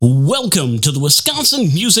Welcome to the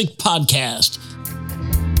Wisconsin Music Podcast.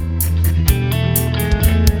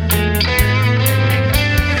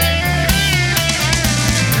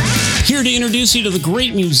 Here to introduce you to the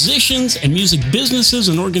great musicians and music businesses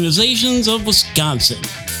and organizations of Wisconsin.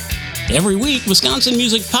 Every week, Wisconsin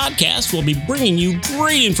Music Podcast will be bringing you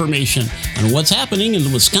great information on what's happening in the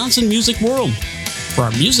Wisconsin music world. For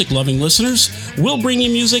our music-loving listeners, we'll bring you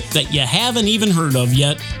music that you haven't even heard of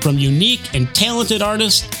yet from unique and talented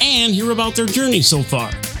artists and hear about their journey so far.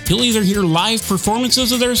 You'll either hear live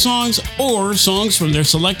performances of their songs or songs from their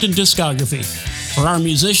selected discography. For our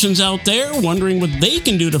musicians out there wondering what they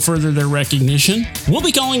can do to further their recognition, we'll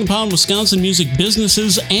be calling upon Wisconsin music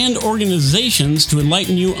businesses and organizations to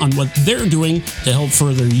enlighten you on what they're doing to help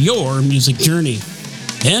further your music journey.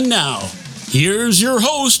 And now, here's your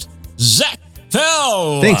host, Zach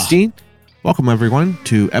Fell. Thanks, Dean. Welcome, everyone,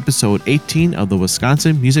 to episode 18 of the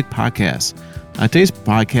Wisconsin Music Podcast. On today's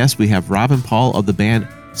podcast, we have Rob and Paul of the band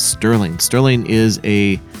Sterling. Sterling is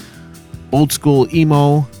a old school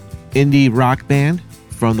emo indie rock band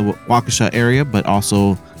from the Waukesha area, but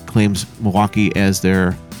also claims Milwaukee as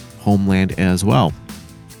their homeland as well.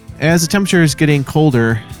 As the temperature is getting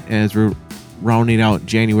colder, as we're rounding out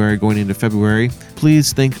January, going into February,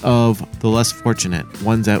 please think of the less fortunate,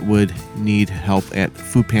 ones that would need help at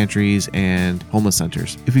food pantries and homeless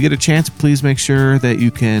centers. If you get a chance, please make sure that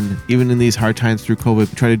you can, even in these hard times through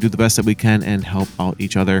COVID, try to do the best that we can and help out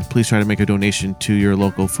each other. Please try to make a donation to your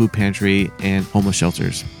local food pantry and homeless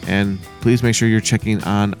shelters. And please make sure you're checking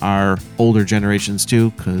on our older generations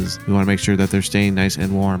too, because we want to make sure that they're staying nice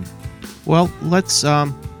and warm. Well, let's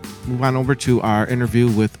move on over to our interview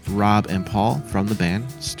with Rob and Paul from the band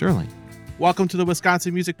Sterling. Welcome to the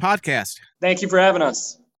Wisconsin Music Podcast. Thank you for having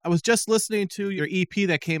us. I was just listening to your EP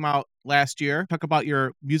that came out last year. Talk about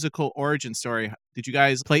your musical origin story. Did you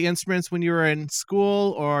guys play instruments when you were in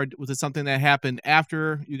school, or was it something that happened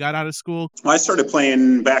after you got out of school? Well, I started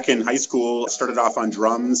playing back in high school. I started off on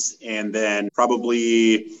drums, and then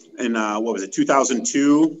probably in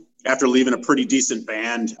 2002, after leaving a pretty decent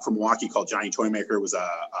band from Milwaukee called Johnny Toymaker. It was a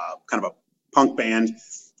kind of a punk band.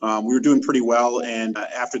 We were doing pretty well, and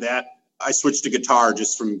after that, I switched to guitar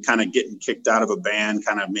just from kind of getting kicked out of a band,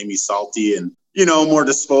 kind of made me salty and, more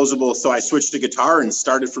disposable. So I switched to guitar and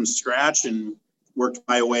started from scratch and worked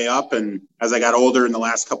my way up. And as I got older in the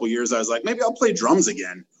last couple of years, I was like, maybe I'll play drums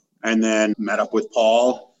again. And then met up with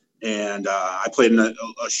Paul, and I played in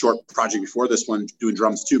a short project before this one doing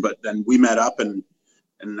drums too. But then we met up and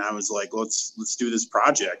I was like, let's do this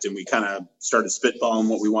project. And we kind of started spitballing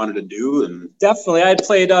what we wanted to do. And definitely, I had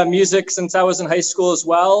played music since I was in high school as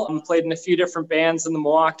well. I played in a few different bands in the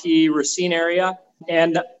Milwaukee, Racine area.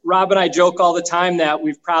 And Rob and I joke all the time that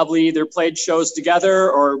we've probably either played shows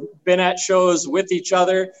together or been at shows with each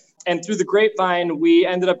other. And through the grapevine, we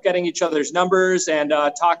ended up getting each other's numbers and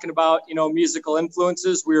talking about, musical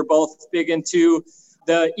influences. We were both big into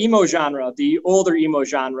the emo genre, the older emo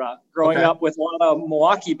genre, growing up with a lot of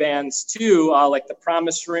Milwaukee bands too, like the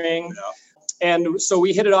Promise Ring. Yeah. And so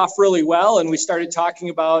we hit it off really well, and we started talking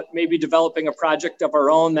about maybe developing a project of our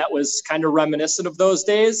own that was kind of reminiscent of those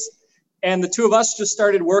days. And the two of us just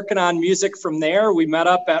started working on music from there. We met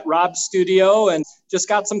up at Rob's studio and just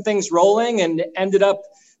got some things rolling and ended up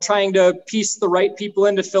trying to piece the right people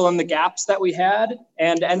in to fill in the gaps that we had,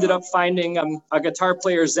 and ended up finding a guitar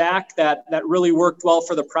player, Zach, that really worked well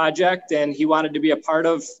for the project, and he wanted to be a part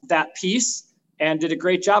of that piece and did a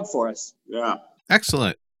great job for us. Yeah.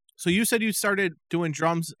 Excellent. So you said you started doing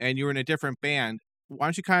drums and you were in a different band. Why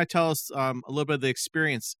don't you kind of tell us a little bit of the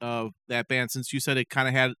experience of that band, since you said it kind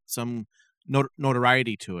of had some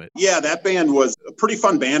notoriety to it? Yeah, that band was a pretty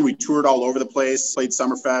fun band. We toured all over the place, played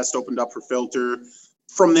Summerfest, opened up for Filter.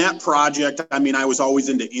 From that project, I was always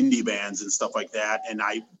into indie bands and stuff like that. And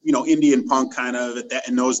indie and punk kind of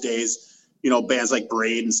in those days, bands like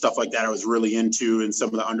Braid and stuff like that, I was really into, and some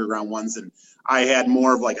of the underground ones. And I had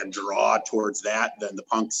more of like a draw towards that than the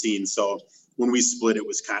punk scene. So when we split, it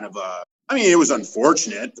was kind of it was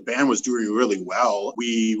unfortunate. The band was doing really well.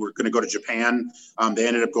 We were going to go to Japan. They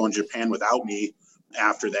ended up going to Japan without me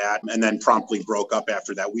after that, and then promptly broke up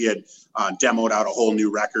after that. We had demoed out a whole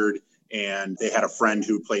new record, and they had a friend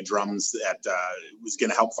who played drums that was going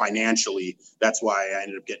to help financially. That's why I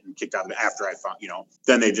ended up getting kicked out of it after I found,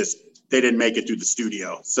 then they didn't make it through the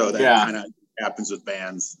studio. So that kind of happens with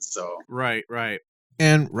bands. So Right.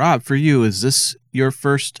 And Rob, for you, is this your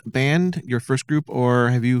first band, your first group, or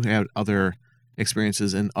have you had other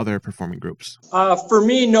experiences in other performing groups? For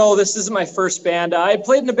me, no, this isn't my first band. I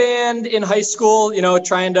played in a band in high school,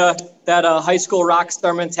 trying to that high school rock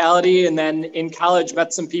star mentality. And then in college,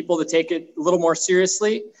 met some people to take it a little more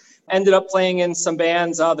seriously. ended up playing in some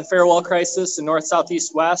bands, the Farewell Crisis and North, South,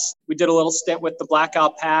 East, West. We did a little stint with the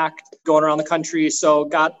Blackout Pact going around the country. So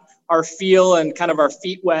got our feel and kind of our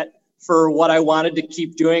feet wet for what I wanted to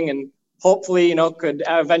keep doing, and hopefully, could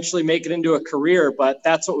eventually make it into a career. But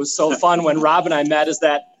that's what was so fun when Rob and I met, is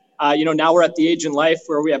that, now we're at the age in life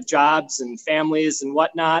where we have jobs and families and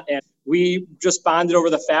whatnot. And we just bonded over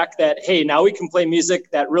the fact that, hey, now we can play music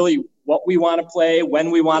that really what we want to play, when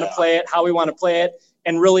we want to play it, how we want to play it,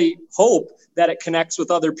 and really hope that it connects with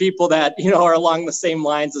other people that, are along the same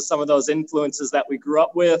lines as some of those influences that we grew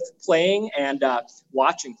up with playing and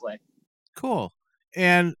watching play. Cool.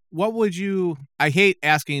 And what would you, I hate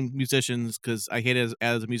asking musicians because I hate it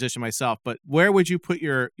as a musician myself, but where would you put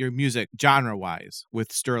your music genre-wise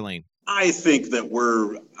with Sterling? I think that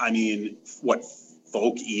what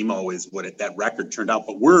folk emo is what that record turned out,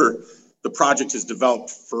 but the project has developed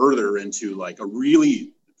further into like a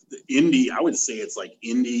really indie, I would say it's like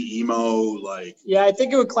indie emo, like. Yeah, I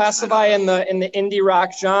think it would classify in the indie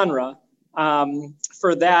rock genre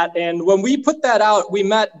for that. And when we put that out, we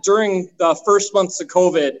met during the first months of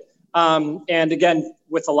COVID. And again,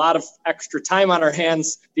 with a lot of extra time on our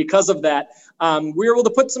hands because of that, we were able to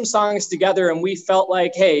put some songs together, and we felt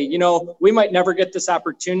like, hey, we might never get this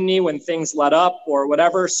opportunity when things let up or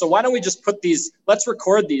whatever. So why don't we just let's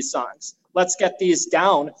record these songs. Let's get these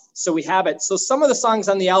down so we have it. So some of the songs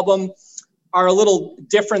on the album are a little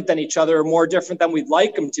different than each other, more different than we'd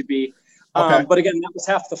like them to be. Okay. But again, that was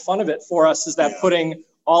half the fun of it for us, is that putting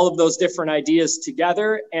all of those different ideas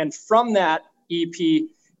together. And from that EP,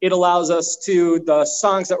 it allows us to, the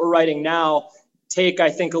songs that we're writing now, take, I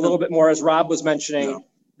think, a little bit more, as Rob was mentioning,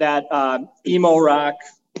 that emo rock.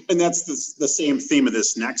 And that's the same theme of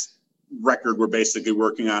this next record we're basically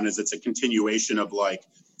working on, is it's a continuation of like,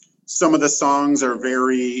 some of the songs are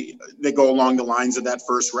they go along the lines of that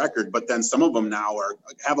first record, but then some of them now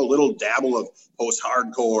have a little dabble of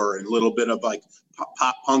post-hardcore and a little bit of like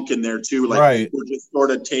pop punk in there too. Like We're just sort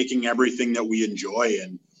of taking everything that we enjoy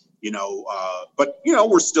and, but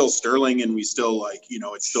we're still Sterling, and we still like,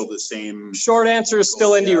 it's still the same. Short answer is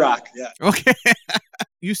still indie rock. Yeah. Okay.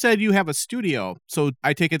 You said you have a studio, so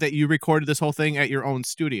I take it that you recorded this whole thing at your own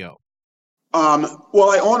studio. Well,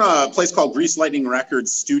 I own a place called Grease Lightning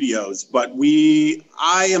Records Studios, but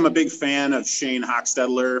I am a big fan of Shane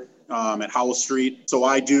Hochstetler at Howell Street. So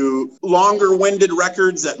I do longer winded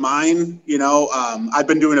records at mine. I've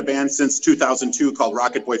been doing a band since 2002 called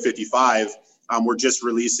Rocket Boy 55. We're just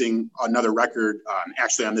releasing another record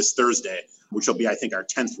actually on this Thursday, which will be, I think, our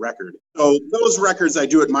 10th record. So those records I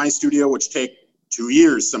do at my studio, which take 2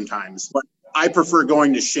 years sometimes. But I prefer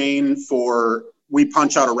going to Shane we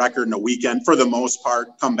punch out a record in a weekend for the most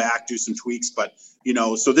part, come back, do some tweaks. But,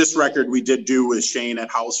 so this record we did do with Shane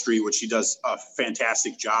at Howell Street, which he does a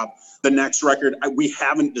fantastic job. The next record, we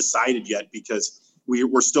haven't decided yet because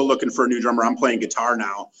we're still looking for a new drummer. I'm playing guitar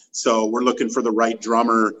now. So we're looking for the right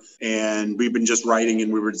drummer, and we've been just writing,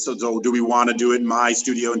 and so do we want to do it in my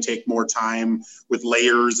studio and take more time with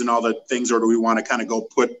layers and all the things, or do we want to kind of go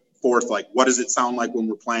put forth, like, what does it sound like when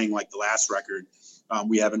we're playing like the last record?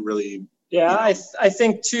 We haven't really. Yeah, I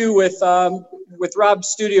think too with Rob's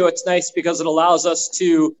studio, it's nice because it allows us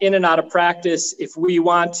to, in and out of practice, if we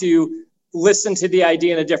want to listen to the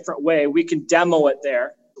idea in a different way, we can demo it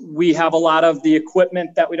there. We have a lot of the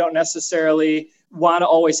equipment that we don't necessarily want to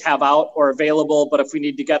always have out or available, but if we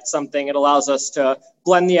need to get something, it allows us to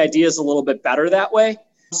blend the ideas a little bit better that way.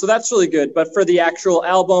 So that's really good. But for the actual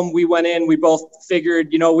album, we went in, we both figured,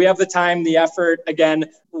 we have the time, the effort. Again,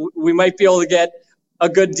 we might be able to get a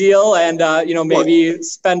good deal and, maybe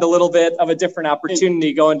spend a little bit of a different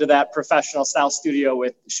opportunity going to that professional style studio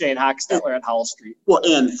with Shane Hochstetler at Howell Street. Well,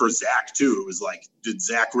 and for Zach too, it was like, did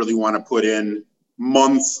Zach really want to put in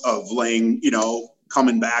months of laying,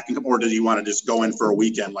 coming back, or did he want to just go in for a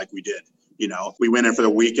weekend like we did? We went in for the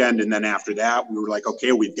weekend, and then after that we were like,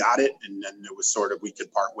 okay, we've got it. And then it was sort of, we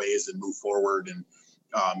could part ways and move forward, and,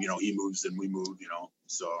 he moves and we move,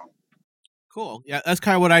 so. Cool. Yeah. That's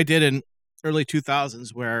kind of what I did in early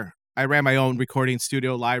 2000s, where I ran my own recording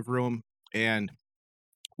studio, live room, and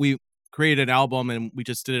we created an album, and we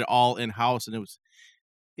just did it all in house. And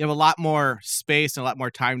you have a lot more space and a lot more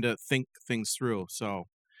time to think things through. So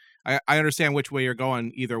I understand which way you're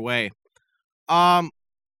going either way.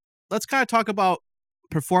 Let's kind of talk about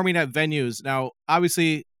performing at venues. Now,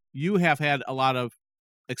 obviously you have had a lot of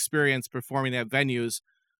experience performing at venues.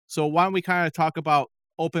 So why don't we kind of talk about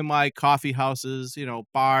open mic, coffee houses,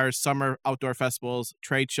 bars, summer outdoor festivals,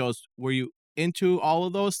 trade shows? Were you into all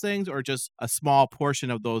of those things, or just a small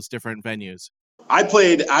portion of those different venues? I've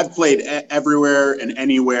played everywhere and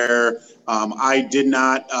anywhere. I did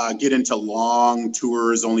not get into long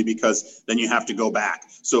tours only because then you have to go back.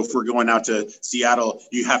 So if we're going out to Seattle,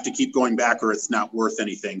 you have to keep going back or it's not worth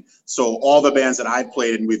anything. So all the bands that I've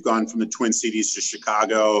played, and we've gone from the Twin Cities to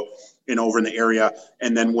Chicago and over in the area.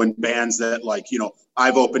 And then when bands that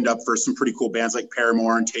I've opened up for some pretty cool bands like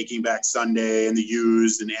Paramore and Taking Back Sunday and The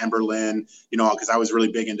Used and Amberlynn, because I was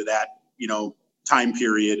really big into that, time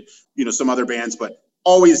period, some other bands, but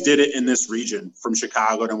always did it in this region from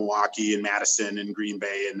Chicago to Milwaukee and Madison and Green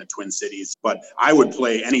Bay and the Twin Cities. But I would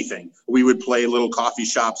play anything. We would play little coffee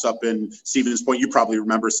shops up in Stevens Point. You probably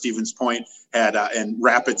remember Stevens Point had, and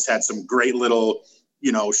Rapids had some great little,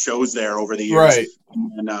 shows there over the years. Right.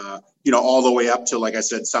 And, all the way up to, like I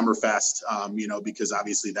said, Summerfest, because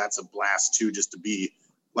obviously that's a blast too, just to be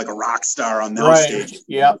like a rock star on those stages.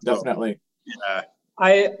 Yeah, definitely. Yeah.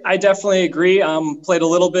 I definitely agree. Played a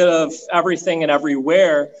little bit of everything and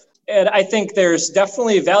everywhere. And I think there's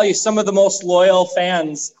definitely value. Some of the most loyal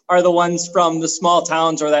fans are the ones from the small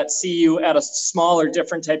towns or that see you at a smaller,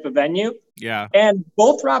 different type of venue. Yeah. And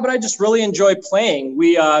both Rob and I just really enjoy playing.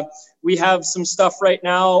 We have some stuff right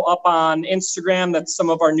now up on Instagram that's some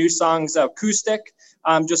of our new songs acoustic,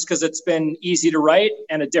 just because it's been easy to write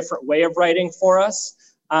and a different way of writing for us.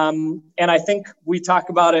 And I think we talk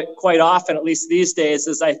about it quite often, at least these days,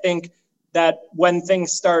 is I think that when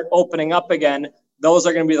things start opening up again, those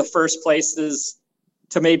are going to be the first places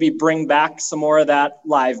to maybe bring back some more of that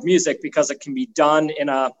live music because it can be done in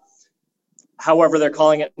a, however they're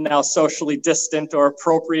calling it now, socially distant or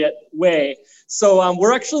appropriate way. So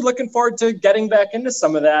we're actually looking forward to getting back into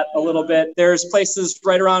some of that a little bit. There's places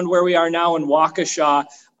right around where we are now in Waukesha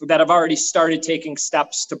that have already started taking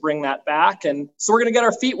steps to bring that back. And so we're going to get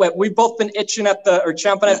our feet wet. We've both been itching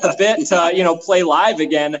chomping at the bit to, play live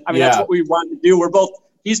again. I mean, That's what we want to do.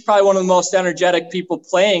 He's probably one of the most energetic people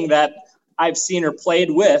playing that I've seen or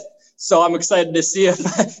played with. So I'm excited to see if,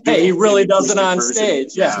 he really does it on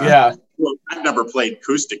stage. Yeah. Well, I've never played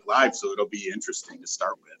acoustic live, so it'll be interesting to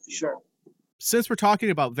start with. Sure. Since we're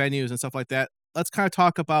talking about venues and stuff like that, let's kind of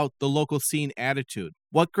talk about the local scene attitude.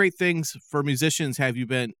 What great things for musicians has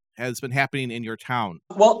been happening in your town?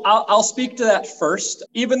 Well, I'll speak to that first.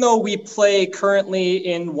 Even though we play currently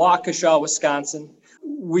in Waukesha, Wisconsin,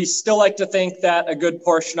 we still like to think that a good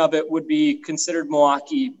portion of it would be considered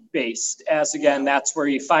Milwaukee-based, as again, that's where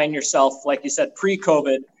you find yourself, like you said,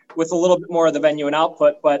 pre-COVID, with a little bit more of the venue and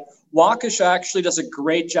output. But Waukesha actually does a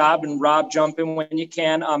great job, and Rob, jump in when you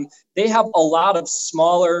can. They have a lot of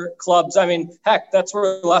smaller clubs. I mean, heck, that's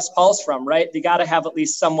where Les Paul's from, right? They got to have at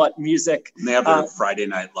least somewhat music. And they have their Friday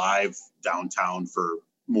Night Live downtown for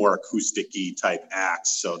more acoustic-y type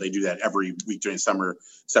acts. So they do that every week during summer,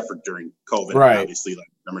 except for during COVID. Right. Obviously, like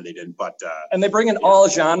summer they didn't. But and they bring in all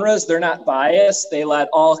genres. They're not biased. They let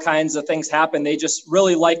all kinds of things happen. They just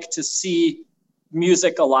really like to see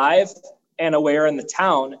music alive and aware in the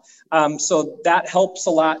town. So that helps a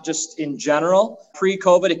lot just in general.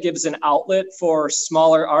 Pre-COVID, it gives an outlet for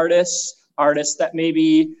smaller artists that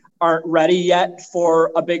maybe aren't ready yet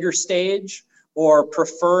for a bigger stage or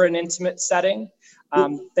prefer an intimate setting.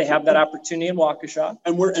 They have that opportunity in Waukesha.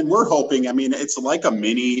 And we're hoping, I mean, it's like a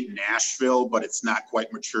mini Nashville, but it's not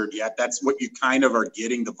quite matured yet. That's what you kind of are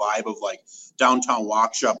getting the vibe of, like downtown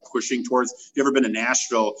Waukesha pushing towards. If you ever been to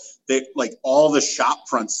Nashville, they like all the shop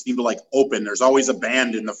fronts seem to like open. There's always a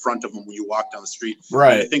band in the front of them when you walk down the street.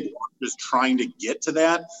 Right. And I think Waukesha's trying to get to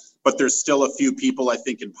that, but there's still a few people, I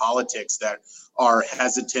think, in politics that are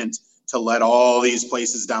hesitant to let all these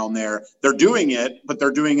places down there. They're doing it, but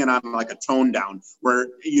they're doing it on like a tone down, where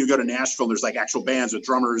you go to Nashville, there's like actual bands with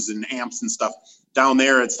drummers and amps and stuff. Down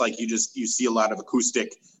there, it's like you see a lot of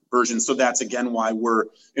acoustic versions. So that's again why we're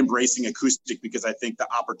embracing acoustic, because I think the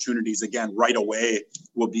opportunities again right away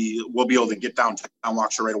we'll be able to get downtown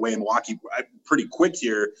Waukesha right away in Milwaukee pretty quick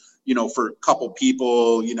here, for a couple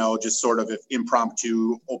people, just sort of if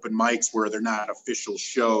impromptu open mics where they're not official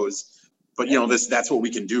shows. But, that's what we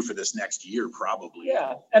can do for this next year, probably.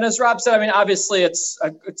 Yeah. And as Rob said, I mean, obviously it's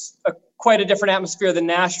quite a different atmosphere than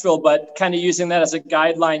Nashville, but kind of using that as a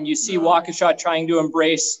guideline, you see Waukesha trying to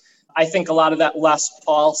embrace, I think, a lot of that Les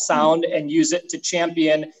Paul sound and use it to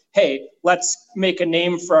champion, hey, let's make a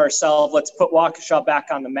name for ourselves. Let's put Waukesha back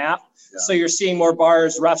on the map. Yeah. So you're seeing more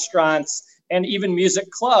bars, restaurants, and even music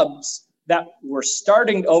clubs that were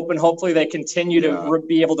starting to open. Hopefully they continue to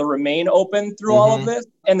be able to remain open through all of this.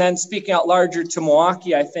 And then speaking out larger to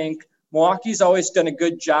Milwaukee, I think Milwaukee's always done a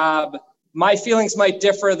good job. My feelings might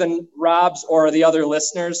differ than Rob's or the other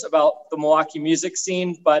listeners about the Milwaukee music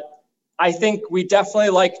scene, but I think we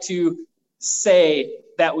definitely like to say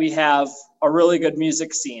that we have a really good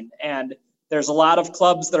music scene. And There's a lot of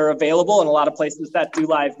clubs that are available and a lot of places that do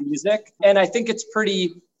live music. And I think it's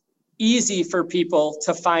pretty easy for people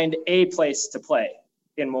to find a place to play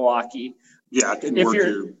in Milwaukee. Yeah, it can If work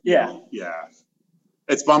you're- here. yeah. Yeah.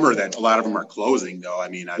 It's bummer that a lot of them are closing though. I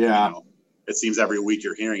mean, you know, it seems every week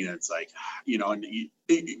you're hearing it. It's like, you know, and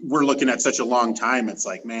we're looking at such a long time. It's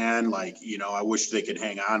like, man, like, you know, I wish they could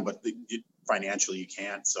hang on, but financially you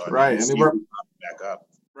can't. So Right. I mean, we're back up.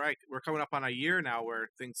 Right. We're coming up on a year now where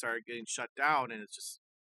things are getting shut down, and it's just,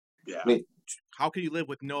 Yeah. I mean, how can you live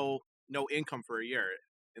with no income for a year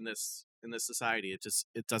in this society?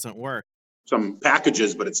 It doesn't work. Some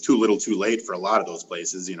packages, but it's too little too late for a lot of those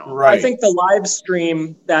places, you know. right. I think the live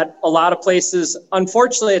stream that a lot of places,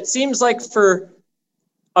 unfortunately, it seems like for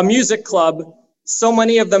a music club, so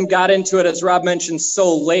many of them got into it, as Rob mentioned,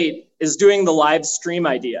 so late, is doing the live stream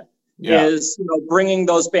idea. Yeah. Is, you know, bringing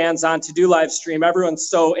those bands on to do live stream. Everyone's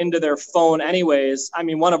so into their phone anyways. I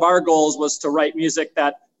mean, one of our goals was to write music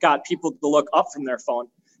that got people to look up from their phone,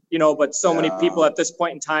 you know, but so many people at this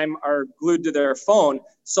point in time are glued to their phone.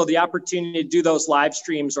 So the opportunity to do those live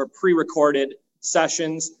streams or pre-recorded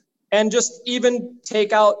sessions, and just even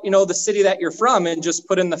take out, you know, the city that you're from and just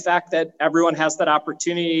put in the fact that everyone has that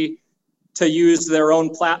opportunity to use their own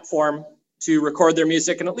platform to record their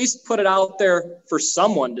music and at least put it out there for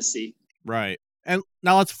someone to see. Right. And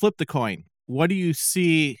now let's flip the coin. What do you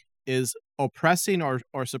see is oppressing or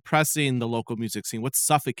suppressing the local music scene? What's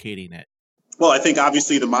suffocating it? Well, I think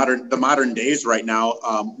obviously the modern days right now,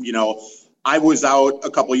 you know, I was out a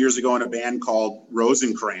couple of years ago in a band called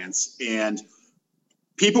Rosencrantz, and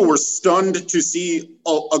people were stunned to see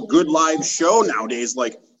a good live show nowadays.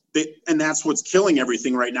 And that's what's killing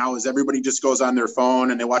everything right now is everybody just goes on their phone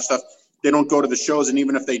and they watch stuff. They don't go to the shows. And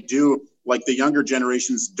even if they do, like the younger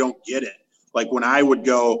generations don't get it. Like when I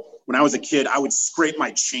was a kid, I would scrape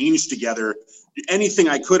my change together, anything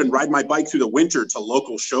I could, and ride my bike through the winter to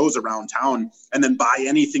local shows around town and then buy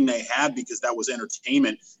anything they had because that was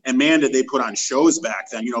entertainment. And man, did they put on shows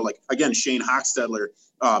back then, you know, like again, Shane Hochstetler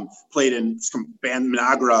played in some band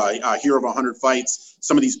Minagra, Hero of 100 Fights,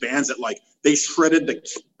 some of these bands that like, they shredded the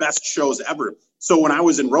best shows ever. So when I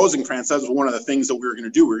was in Rosencrantz, that was one of the things that we were going to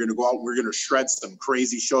do. We were going to go out and we were going to shred some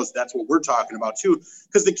crazy shows. That's what we're talking about too,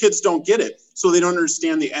 because the kids don't get it. So they don't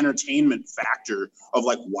understand the entertainment factor of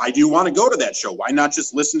like, why do you want to go to that show? Why not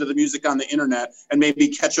just listen to the music on the internet and maybe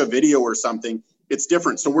catch a video or something? It's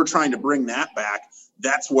different. So we're trying to bring that back.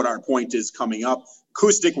 That's what our point is coming up.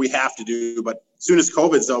 Acoustic we have to do, but as soon as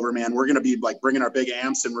COVID's over, man, we're going to be like bringing our big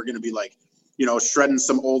amps and we're going to be like, you know, shredding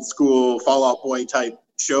some old school Fall Out Boy type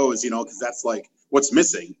shows, you know, because that's like what's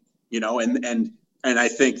missing, you know, and I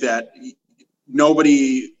think that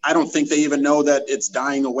I don't think they even know that it's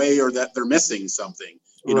dying away or that they're missing something.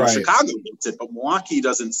 You know, Right. Chicago gets it, but Milwaukee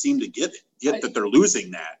doesn't seem to get that they're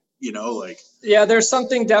losing that, you know, like. Yeah, there's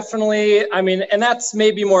something definitely, I mean, and that's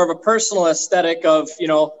maybe more of a personal aesthetic of, you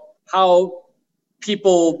know, how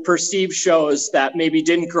people perceive shows that maybe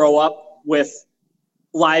didn't grow up with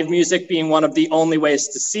live music being one of the only ways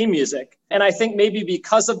to see music. And I think maybe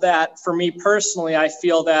because of that, for me personally, I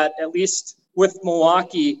feel that at least with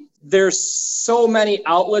Milwaukee, there's so many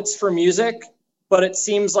outlets for music, but it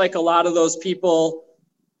seems like a lot of those people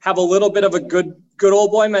have a little bit of a good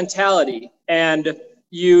old boy mentality. And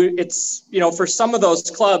it's, you know, for some of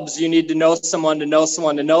those clubs, you need to know someone to know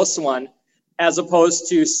someone to know someone, as opposed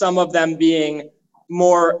to some of them being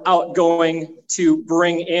more outgoing to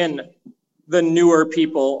bring in the newer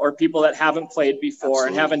people or people that haven't played before. Absolutely.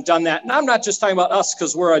 And haven't done that. And I'm not just talking about us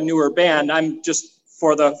because we're a newer band. I'm just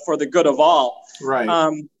for the good of all. Right.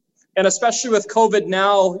 And especially with COVID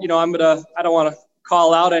now, you know, I don't want to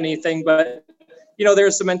call out anything, but, you know,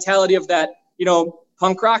 there's the mentality of that, you know,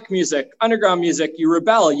 punk rock music, underground music, you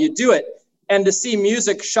rebel, you do it. And to see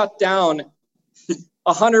music shut down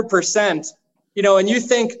 100%, you know, and you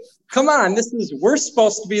think, come on, we're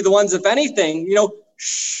supposed to be the ones, if anything, you know,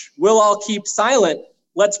 we'll all keep silent.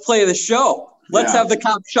 Let's play the show. Let's have the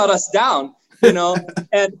cops shut us down, you know,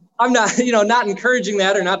 and I'm not, you know, not encouraging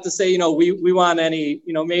that or not to say, you know, we want any,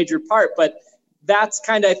 you know, major part, but that's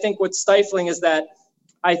kind of, I think what's stifling is that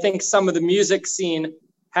I think some of the music scene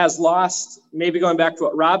has lost, maybe going back to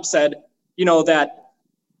what Rob said, you know, that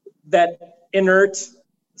inert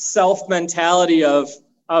self mentality of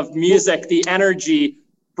music, the energy,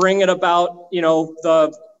 bring it about, you know,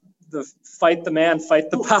 the fight the man, fight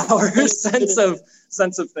the power sense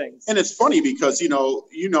of things. And it's funny because, you know,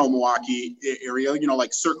 Milwaukee area, you know,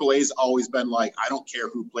 like Circle A's always been like, I don't care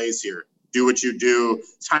who plays here. Do what you do.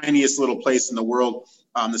 Tiniest little place in the world.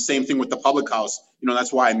 The same thing with the Public House. You know,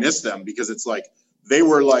 that's why I miss them, because it's like, they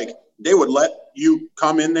would let you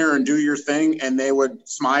come in there and do your thing, and they would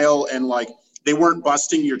smile and like they weren't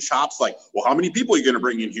busting your chops like, well, how many people are you going to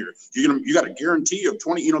bring in here? You got a guarantee of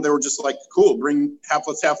 20, they were just like, cool,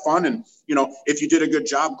 let's have fun. And, if you did a good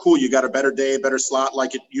job, cool, you got a better day, better slot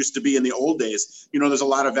like it used to be in the old days. There's a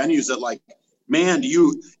lot of venues that like, man,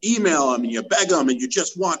 you email them and you beg them and you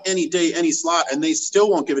just want any day, any slot, and they still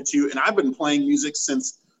won't give it to you. And I've been playing music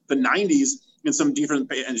since the 90s in some different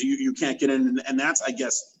bands. You can't get in. And that's, I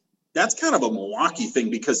guess, that's kind of a Milwaukee thing,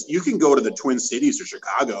 because you can go to the Twin Cities or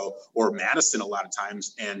Chicago or Madison a lot of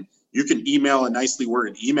times, and you can email a nicely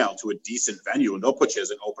worded email to a decent venue and they'll put you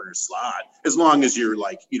as an opener slot, as long as you're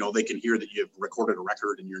like, they can hear that you've recorded a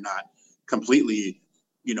record and you're not completely,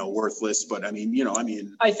 worthless. But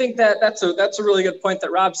I think that's a really good point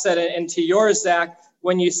that Rob said. And to yours, Zach,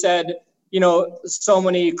 when you said, so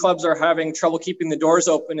many clubs are having trouble keeping the doors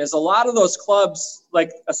open, is a lot of those clubs,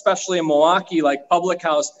 like especially in Milwaukee, like Public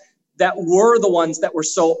House, that were the ones that were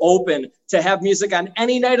so open to have music on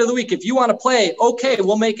any night of the week. If you want to play, okay,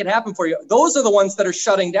 we'll make it happen for you. Those are the ones that are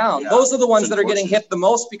shutting down. Yeah, those are the ones that are getting hit the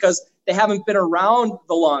most because they haven't been around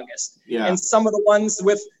the longest. Yeah. And some of the ones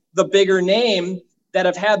with the bigger name that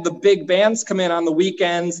have had the big bands come in on the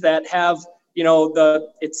weekends that have,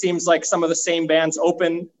 it seems like some of the same bands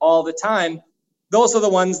open all the time. Those are the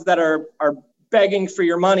ones that are begging for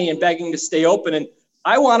your money and begging to stay open. And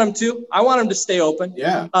I want them to stay open.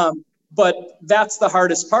 Yeah. But that's the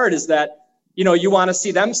hardest part, is that, you want to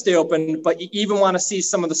see them stay open, but you even want to see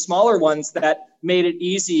some of the smaller ones that made it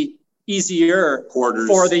easier Quarters.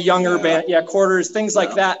 For the younger band. Yeah. Quarters, things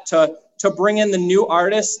like that to bring in the new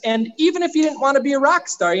artists. And even if you didn't want to be a rock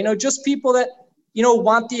star, just people that,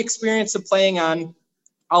 want the experience of playing on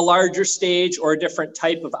a larger stage or a different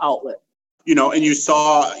type of outlet. And you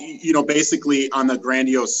saw, basically on the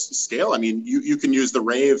grandiose scale, you can use the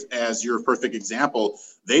rave as your perfect example.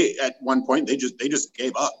 They, at one point, they just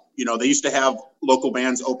gave up. They used to have local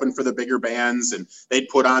bands open for the bigger bands, and they'd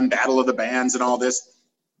put on Battle of the Bands and all this.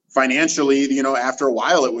 Financially, after a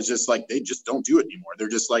while, it was just like, they just don't do it anymore. They're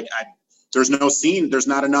just like, there's no scene. There's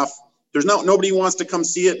not enough. Nobody wants to come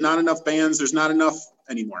see it. Not enough bands. There's not enough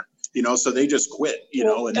anymore. So they just quit,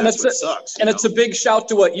 and that's what sucks. And it's a big shout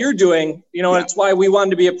to what you're doing, and it's why we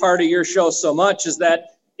wanted to be a part of your show so much, is that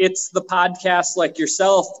it's the podcasts like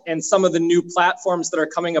yourself and some of the new platforms that are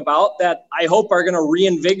coming about that I hope are going to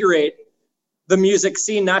reinvigorate the music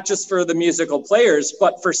scene, not just for the musical players,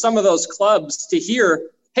 but for some of those clubs to hear,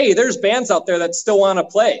 hey, there's bands out there that still want to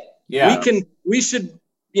play. Yeah. We should,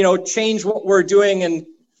 change what we're doing, and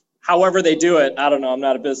however they do it, I don't know, I'm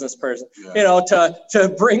not a business person,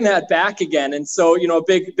 to bring that back again. And so,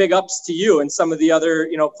 big ups to you and some of the other,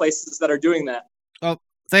 places that are doing that. Well,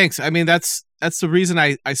 thanks. That's the reason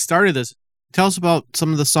I started this. Tell us about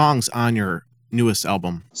some of the songs on your newest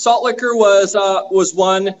album. Salt Liquor was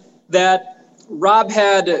one that Rob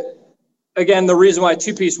had. Again, the reason why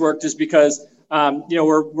Two Piece worked is because,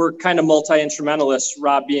 we're kind of multi-instrumentalists,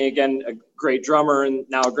 Rob being, again, a great drummer and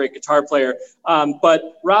now a great guitar player.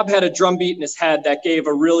 But Rob had a drum beat in his head that gave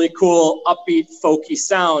a really cool, upbeat, folky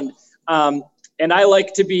sound. And I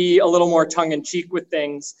like to be a little more tongue-in-cheek with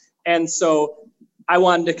things. And so I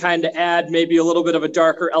wanted to kind of add maybe a little bit of a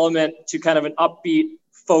darker element to kind of an upbeat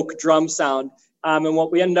folk drum sound. And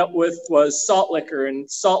what we ended up with was Salt Liquor. And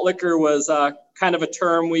Salt Liquor was kind of a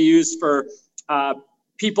term we use for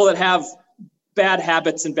people that have bad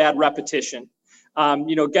habits and bad repetition.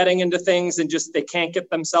 Getting into things and just they can't get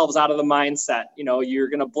themselves out of the mindset. You're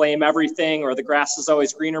going to blame everything, or the grass is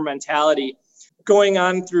always greener mentality. Going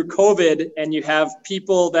on through COVID, and you have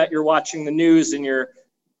people that you're watching the news, and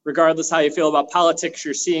regardless how you feel about politics,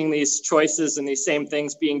 you're seeing these choices and these same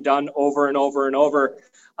things being done over and over and over.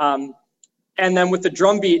 And then with the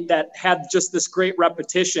drum beat that had just this great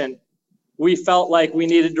repetition, we felt like we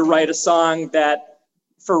needed to write a song that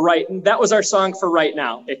was our song for right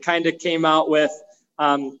now. It kind of came out with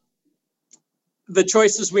the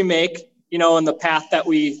choices we make, and the path that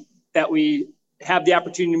we have the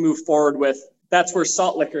opportunity to move forward with. That's where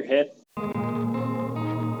Salt Liquor hit.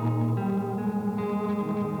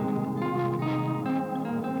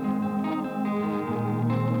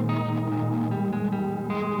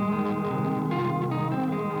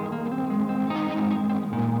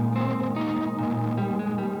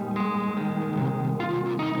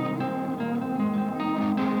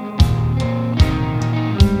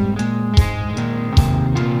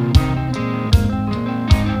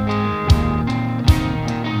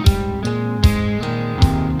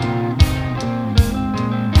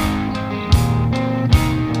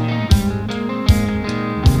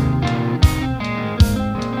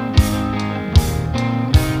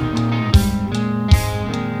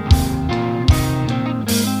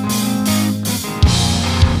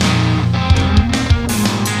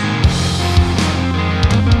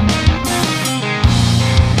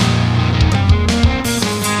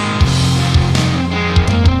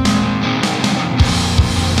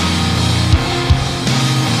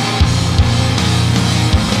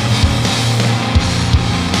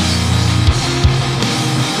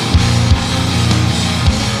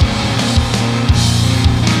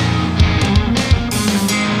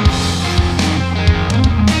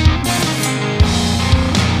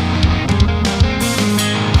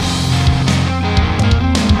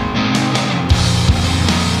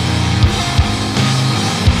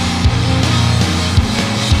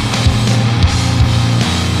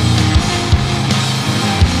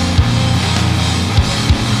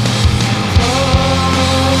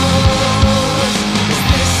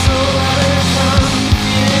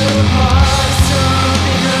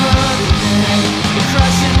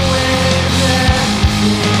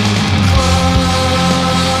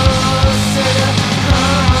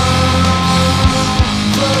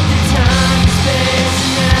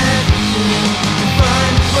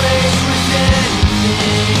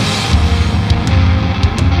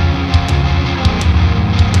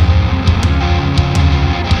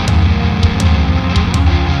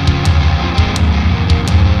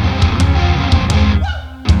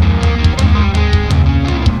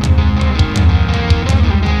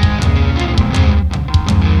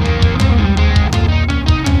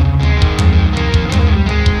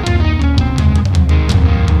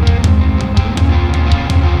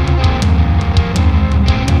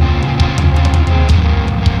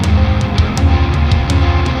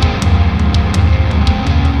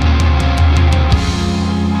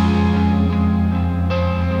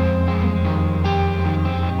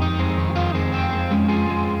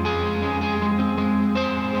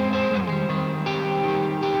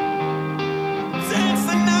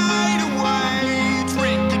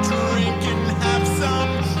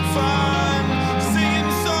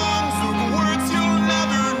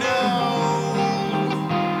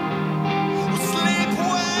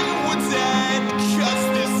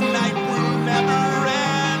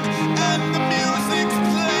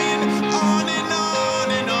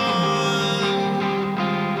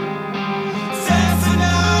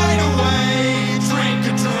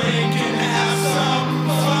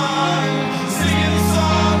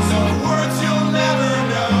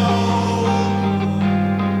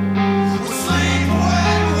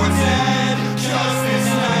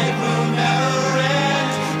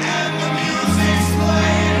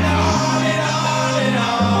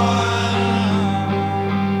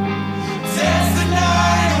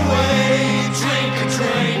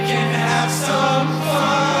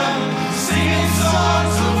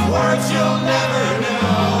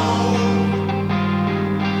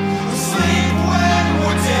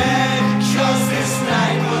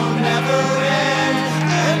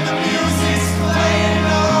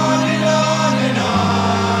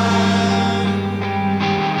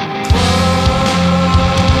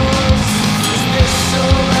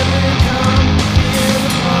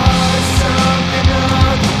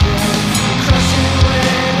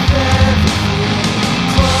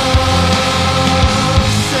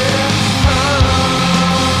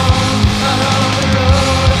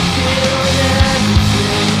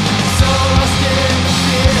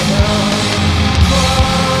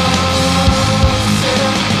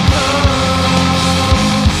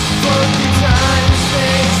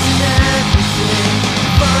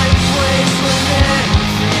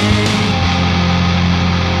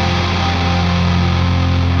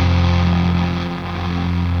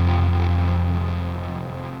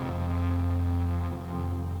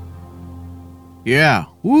 Yeah.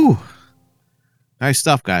 Woo. Nice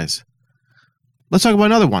stuff, guys. Let's talk about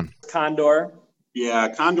another one. Condor.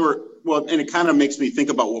 Yeah, Condor. Well, and it kind of makes me think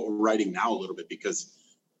about what we're writing now a little bit, because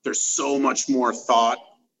there's so much more thought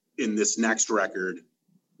in this next record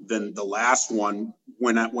than the last one.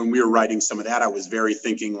 When we were writing some of that, I was very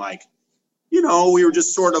thinking like, we were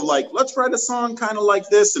just sort of like, let's write a song kind of like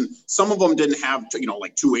this. And some of them didn't have,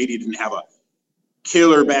 like 280 didn't have a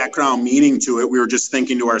killer background meaning to it. We were just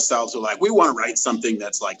thinking to ourselves, we're like, we want to write something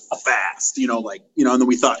that's like fast, and then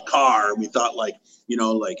we thought car, and we thought like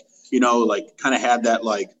kind of had that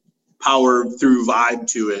like power through vibe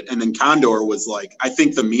to it. And then Condor was like, I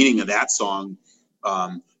think the meaning of that song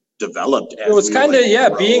developed. It was kind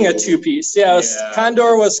of, being a two-piece.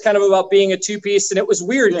 Condor was kind of about being a two-piece. And it was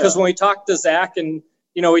weird because when we talked to Zach and,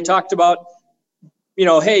 we talked about,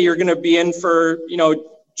 hey, you're going to be in for,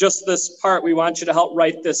 just this part. We want you to help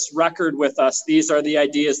write this record with us. These are the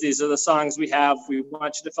ideas. These are the songs we have. We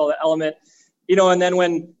want you to fill the element, and then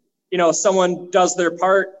when, someone does their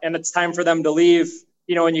part and it's time for them to leave,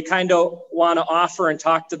 and you kind of want to offer and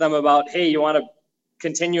talk to them about, hey, you want to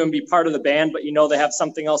continue and be part of the band, but they have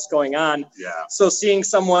something else going on. Yeah. So seeing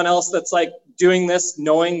someone else that's like doing this,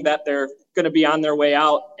 knowing that they're going to be on their way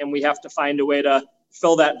out and we have to find a way to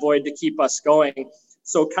fill that void to keep us going.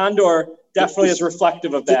 So Condor definitely is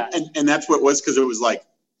reflective of that. And that's what it was, because it was like,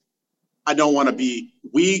 I don't want to be,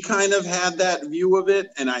 we kind of had that view of it.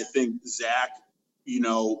 And I think Zach,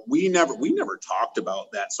 we never talked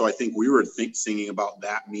about that. So I think we were singing about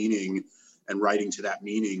that meaning and writing to that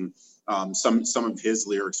meaning. Some of his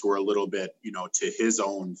lyrics were a little bit, to his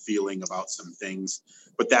own feeling about some things,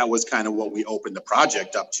 but that was kind of what we opened the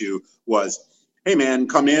project up to was, hey man,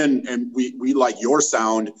 come in and we like your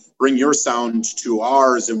sound, bring your sound to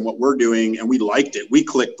ours and what we're doing. And we liked it. We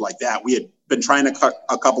clicked like that. We had been trying to cut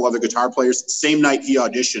a couple other guitar players. Same night he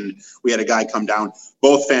auditioned, we had a guy come down,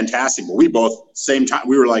 both fantastic, but we both same time,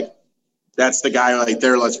 we were like, that's the guy right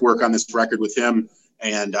there. Let's work on this record with him.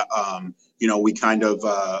 And, we kind of,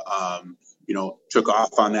 took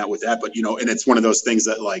off on that with that, but, and it's one of those things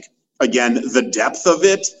that like, again, the depth of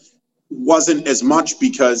it wasn't as much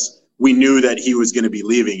because we knew that he was going to be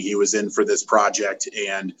leaving. He was in for this project,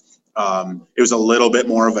 and it was a little bit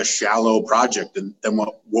more of a shallow project than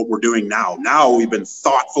what we're doing now. Now we've been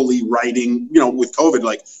thoughtfully writing, with COVID,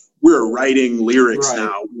 like we're writing lyrics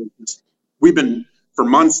now. We've been for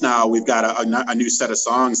months now. We've got a new set of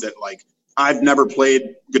songs that like, I've never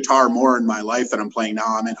played guitar more in my life than I'm playing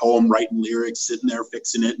now. I'm at home writing lyrics, sitting there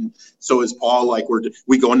fixing it. And so is Paul. Like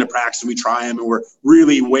we go into practice and we try them, and we're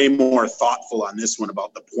really way more thoughtful on this one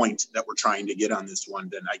about the point that we're trying to get on this one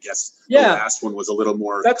than I guess the last one was a little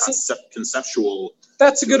more conceptual.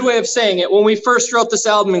 That's a good way of saying it. When we first wrote this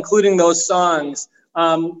album, including those songs,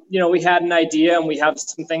 we had an idea and we have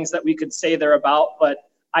some things that we could say there about, but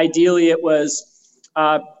ideally it was,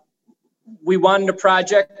 we wanted a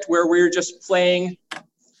project where we were just playing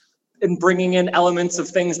and bringing in elements of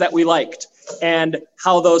things that we liked and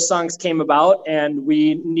how those songs came about. And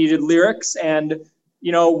we needed lyrics and,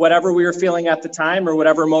 whatever we were feeling at the time or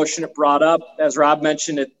whatever emotion it brought up. As Rob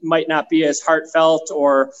mentioned, it might not be as heartfelt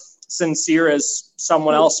or sincere as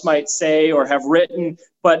someone else might say or have written.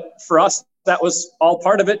 But for us, that was all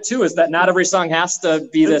part of it too, is that not every song has to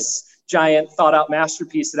be this giant thought out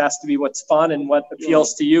masterpiece. It has to be what's fun and what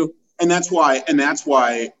appeals to you. And that's why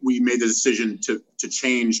we made the decision to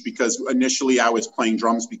change, because initially I was playing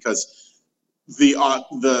drums because the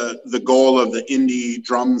goal of the indie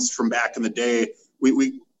drums from back in the day,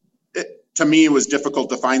 to me, it was difficult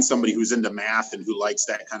to find somebody who's into math and who likes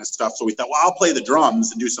that kind of stuff. So we thought, well, I'll play the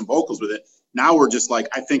drums and do some vocals with it. Now we're just like,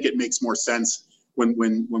 I think it makes more sense when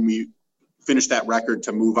we finish that record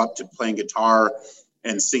to move up to playing guitar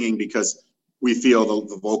and singing, because we feel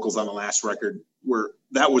the vocals on the last record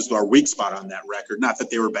that was our weak spot on that record. Not that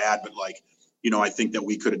they were bad, but like, I think that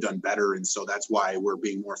we could have done better. And so that's why we're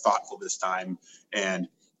being more thoughtful this time. And,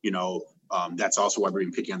 that's also why we're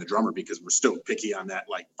being picky on the drummer, because we're still picky on that,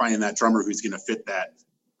 like finding that drummer who's going to fit that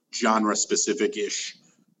genre specific-ish,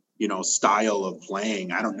 style of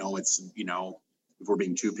playing. I don't know. It's, if we're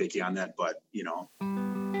being too picky on that, but,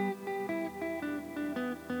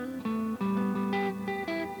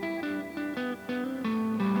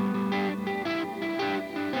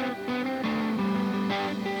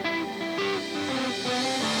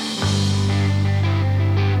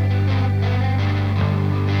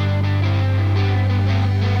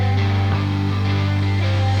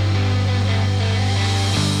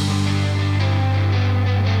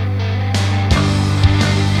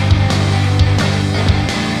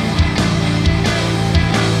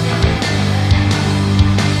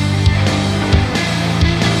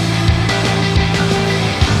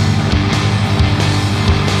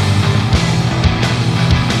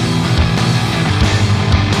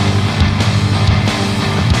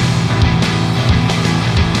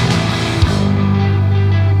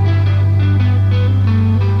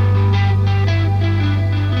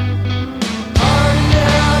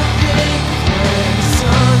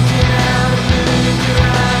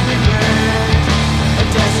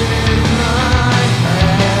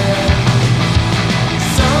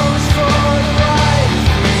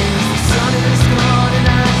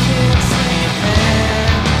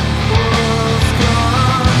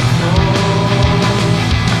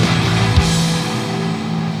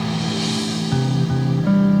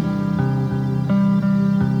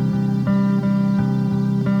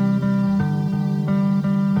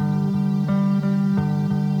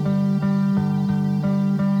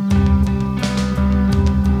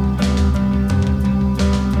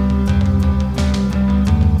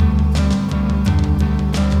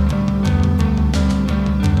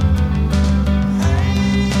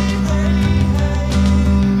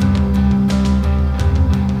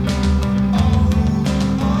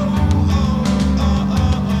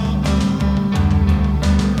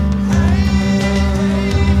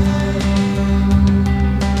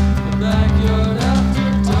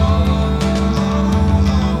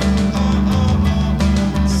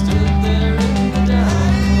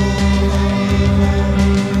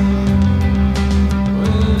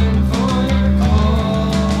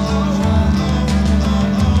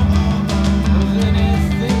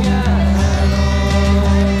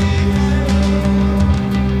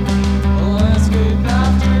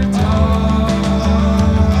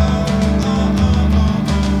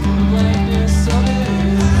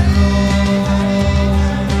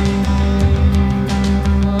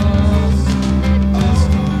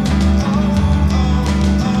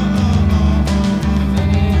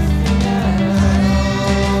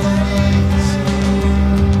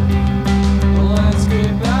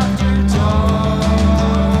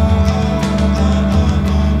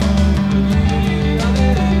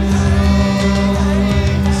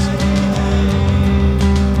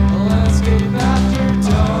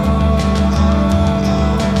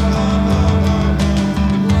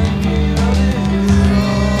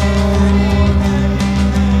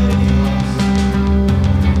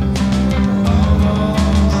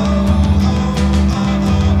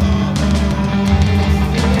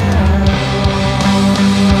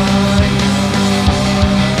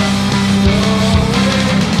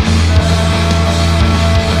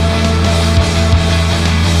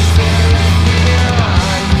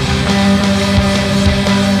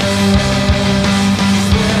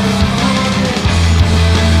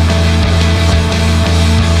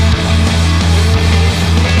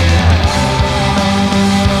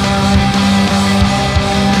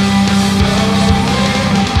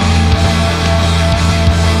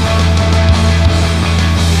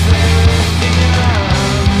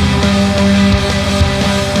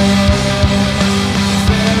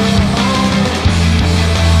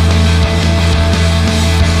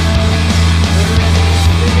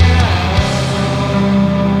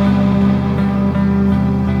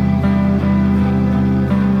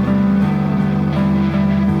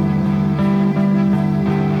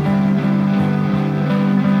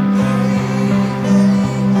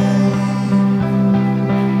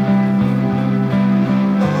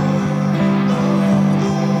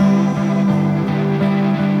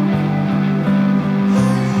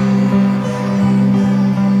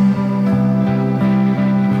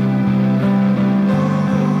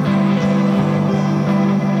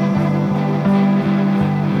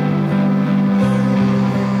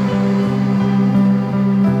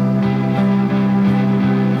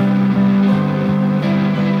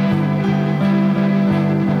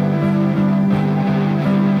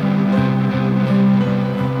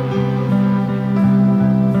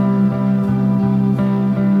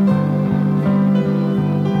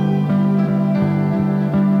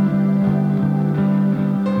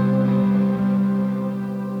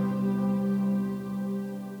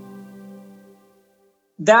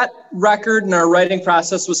 that record and our writing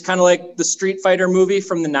process was kind of like the Street Fighter movie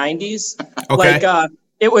from the 90s. Okay. Like,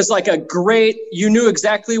 it was like you knew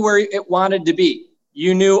exactly where it wanted to be.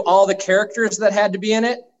 You knew all the characters that had to be in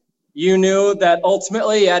it. You knew that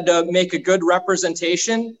ultimately you had to make a good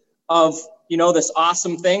representation of, this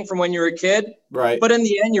awesome thing from when you were a kid. Right. But in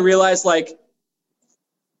the end, you realize like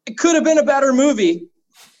it could have been a better movie,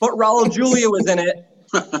 but Raul Julia was in it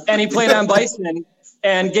and he played on Bison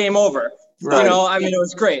and game over. Right. It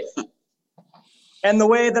was great. And the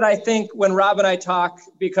way that I think when Rob and I talk,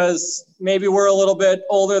 because maybe we're a little bit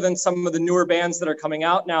older than some of the newer bands that are coming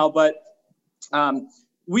out now, but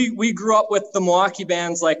we grew up with the Milwaukee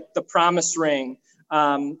bands like The Promise Ring,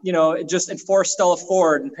 just in Stella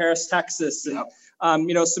Ford in Paris, Texas,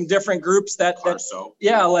 and some different groups that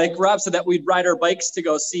like Rob said, that we'd ride our bikes to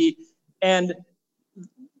go see. And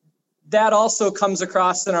that also comes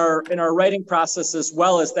across in our writing process as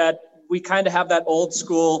well, is that we kind of have that old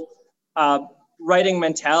school writing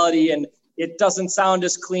mentality, and it doesn't sound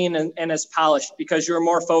as clean and as polished because you're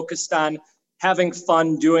more focused on having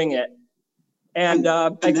fun doing it. And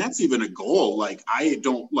that's even a goal. Like, I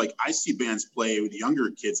see bands play with younger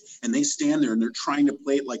kids and they stand there and they're trying to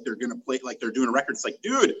play it like they're going to play it like they're doing a record. It's like,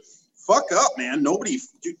 dude, fuck up, man. Nobody,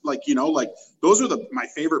 those are my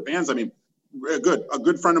favorite bands. I mean, a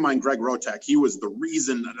good friend of mine, Greg Rotek, he was the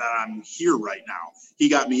reason that I'm here right now. He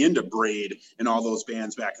got me into Braid and all those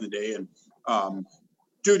bands back in the day. And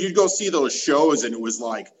dude, you'd go see those shows and it was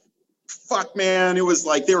like, fuck, man, it was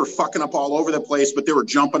like they were fucking up all over the place, but they were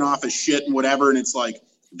jumping off of shit and whatever. And it's like,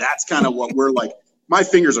 that's kind of what we're like. My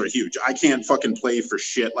fingers are huge. I can't fucking play for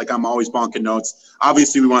shit. Like, I'm always bonking notes.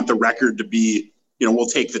 Obviously, we want the record to be, we'll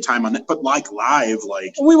take the time on that. But like live,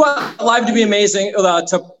 like, we want live to be amazing,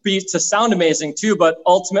 to sound amazing too. But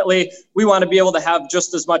ultimately, we want to be able to have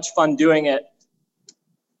just as much fun doing it.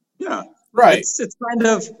 Yeah, right. It's kind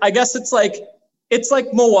of, I guess it's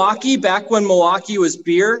like Milwaukee back when Milwaukee was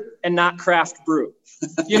beer and not craft brew.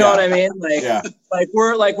 You know what I mean? Like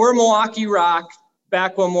we're Milwaukee rock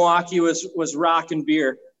back when Milwaukee was rock and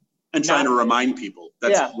beer. And trying to remind people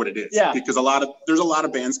that's what it is. Yeah. Because there's a lot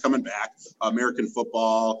of bands coming back, American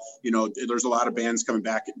football, there's a lot of bands coming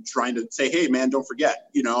back and trying to say, hey man, don't forget,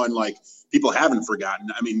 and like people haven't forgotten.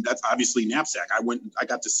 I mean, that's obviously Knapsack. I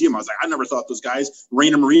got to see them. I was like, I never thought those guys,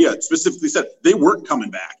 Raina Maria specifically said they weren't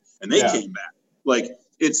coming back and they came back. Like,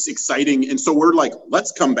 it's exciting. And so we're like,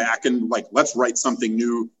 let's come back and like, let's write something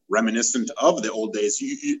new reminiscent of the old days.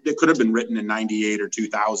 It could have been written in 98 or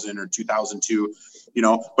 2000 or 2002,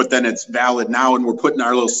 but then it's valid now. And we're putting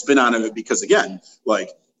our little spin on it because again, like,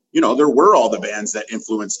 there were all the bands that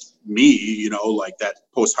influenced me, like that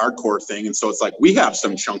post-hardcore thing. And so it's like, we have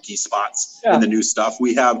some chunky spots in the new stuff.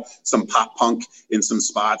 We have some pop punk in some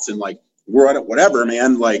spots and like, we're at it, whatever,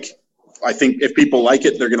 man. Like, I think if people like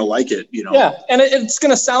it, they're going to like it, Yeah. And it's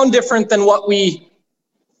going to sound different than what we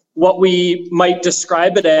might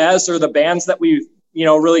describe it as, or the bands that we,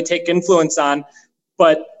 really take influence on.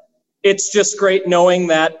 But it's just great knowing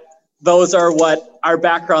that those are what our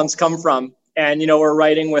backgrounds come from. And, we're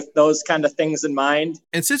writing with those kind of things in mind.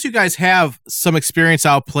 And since you guys have some experience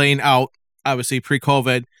playing out, obviously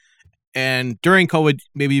pre-COVID and during COVID,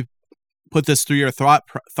 maybe put this through your thought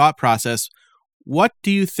process. What do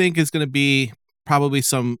you think is going to be probably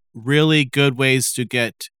some really good ways to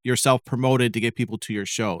get yourself promoted to get people to your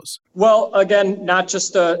shows? Well, again, not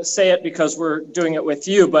just to say it because we're doing it with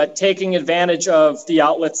you, but taking advantage of the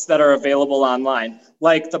outlets that are available online,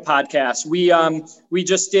 like the podcast. We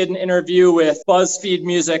just did an interview with BuzzFeed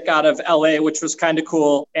Music out of LA, which was kind of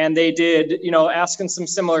cool. And they did, asking some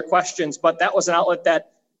similar questions, but that was an outlet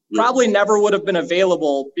that probably never would have been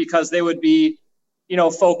available because they would be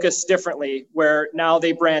focus differently, where now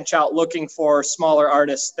they branch out looking for smaller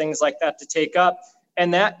artists, things like that to take up.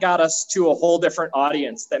 And that got us to a whole different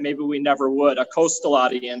audience that maybe we never would, a coastal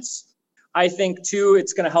audience. I think too,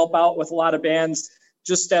 it's going to help out with a lot of bands,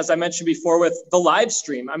 just as I mentioned before with the live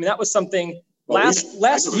stream. I mean, that was something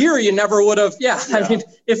last year you never would have. Yeah. I mean,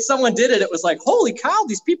 if someone did it, it was like, holy cow,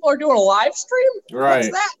 these people are doing a live stream. Right.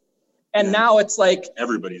 What's that? And now it's like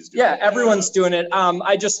everybody's doing it. Everyone's doing it.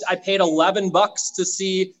 I paid $11 to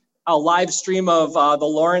see a live stream of the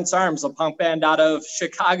Lawrence Arms, a punk band out of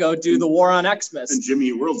Chicago, do the War on Xmas. And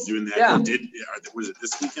Jimmy World's doing that. Yeah. Was it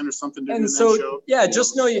this weekend or something? And so,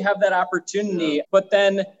 just know you have that opportunity. Yeah. But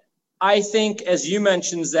then I think, as you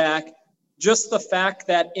mentioned, Zach, just the fact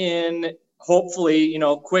that in hopefully,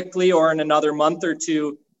 quickly or in another month or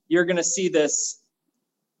two, you're going to see this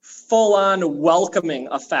full-on welcoming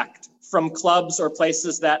effect from clubs or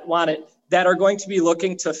places that want it, that are going to be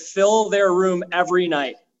looking to fill their room every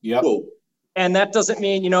night. Yep. Well, And that doesn't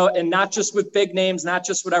mean, and not just with big names, not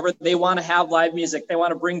just whatever, they want to have live music. They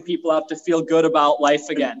want to bring people out to feel good about life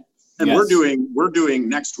again. And Yes. we're doing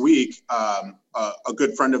next week, a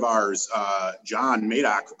good friend of ours, John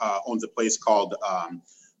Madoc, owns a place called,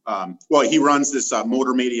 he runs this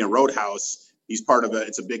Motor Mania Roadhouse. He's part of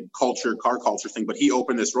it's a big car culture thing, but he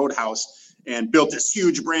opened this Roadhouse and built this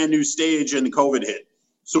huge brand new stage and COVID hit.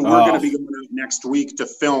 So we're going to be going out next week to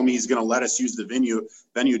film. He's going to let us use the venue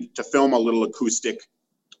to film a little acoustic,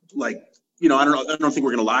 I don't think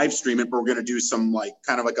we're going to live stream it, but we're going to do some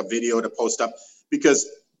kind of a video to post up, because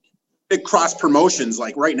it cross promotions.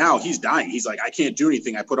 Like right now he's dying. He's like, I can't do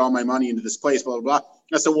anything. I put all my money into this place, blah, blah, blah.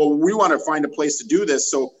 I said, well, we want to find a place to do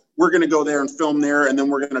this. So we're going to go there and film there. And then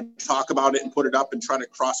we're going to talk about it and put it up and try to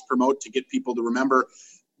cross promote to get people to remember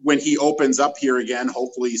when he opens up here again,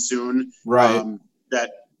 hopefully soon. Right.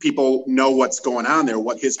 That people know what's going on there,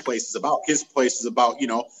 what his place is about. His place is about,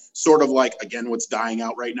 sort of again, what's dying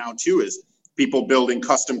out right now too is people building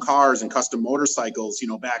custom cars and custom motorcycles,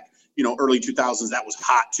 back, early 2000s, that was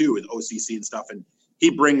hot too with OCC and stuff. And he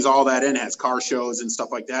brings all that in, has car shows and stuff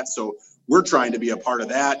like that. So we're trying to be a part of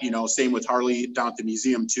that, same with Harley down at the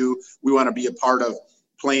museum too. We want to be a part of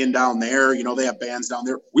playing down there. They have bands down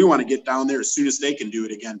there. We want to get down there as soon as they can do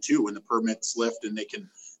it again too, when the permits lift and they can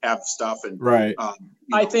have stuff. And right.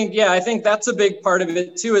 I think that's a big part of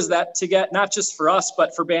it too, is that to get, not just for us,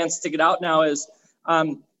 but for bands to get out now is,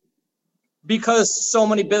 because so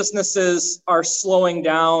many businesses are slowing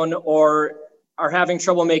down or are having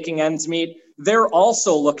trouble making ends meet, they're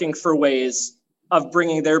also looking for ways of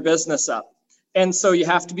bringing their business up. And so you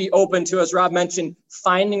have to be open to, as Rob mentioned,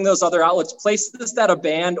 finding those other outlets, places that a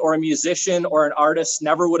band or a musician or an artist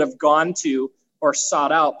never would have gone to or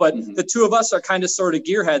sought out. But the two of us are kind of sort of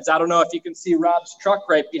gearheads. I don't know if you can see Rob's truck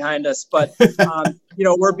right behind us, but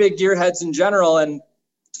we're big gearheads in general. And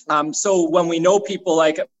so when we know people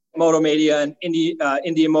like Motomania and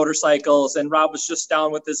India Motorcycles, and Rob was just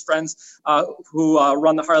down with his friends who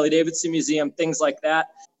run the Harley Davidson Museum, things like that,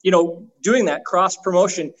 doing that cross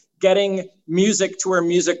promotion, getting music to where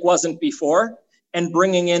music wasn't before and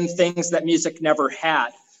bringing in things that music never had.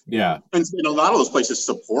 Yeah. And a lot of those places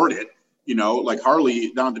support it. Like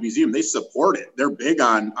Harley down at the museum, they support it. They're big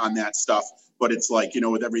on that stuff, but it's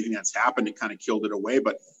with everything that's happened, it kind of killed it away.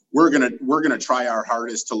 But we're going to try our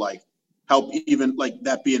hardest to help even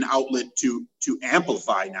that be an outlet to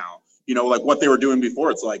amplify now, what they were doing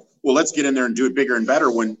before. It's well, let's get in there and do it bigger and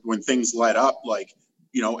better when things let up,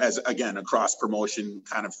 as again, a cross promotion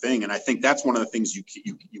kind of thing. And I think that's one of the things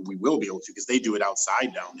we will be able to, because they do it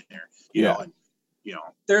outside down there, you know, and,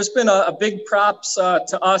 there's been a big props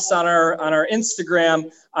to us on our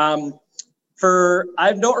Instagram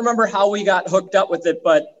I don't remember how we got hooked up with it,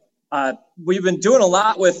 but we've been doing a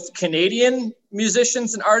lot with Canadian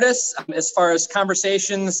musicians and artists as far as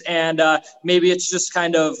conversations, and maybe it's just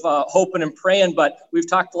kind of hoping and praying, but we've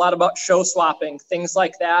talked a lot about show swapping, things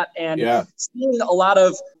like that, and seeing a lot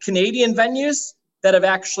of Canadian venues that have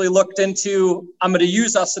actually looked into, I'm going to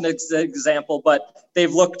use us as an example, but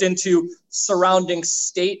they've looked into surrounding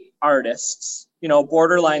state artists,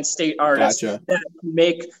 borderline state artists that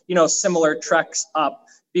make, similar treks up,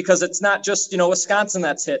 because it's not just, Wisconsin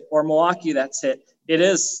that's hit or Milwaukee that's hit. It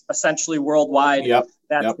is essentially worldwide.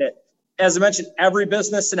 That's it. As I mentioned, every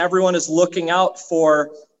business and everyone is looking out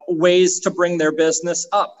for ways to bring their business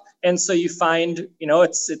up. And so you find,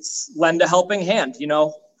 it's lend a helping hand,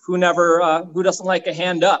 who doesn't like a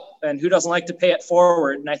hand up, and who doesn't like to pay it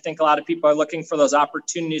forward? And I think a lot of people are looking for those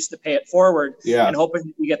opportunities to pay it forward and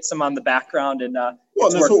hoping we get some on the background, and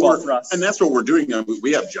it's worked well for us. And that's what we're doing.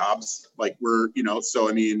 We have jobs, so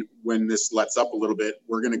I mean, when this lets up a little bit,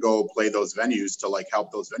 we're going to go play those venues to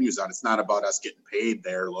help those venues out. It's not about us getting paid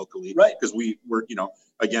there locally, right? Because we're,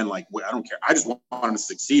 again, I don't care. I just want them to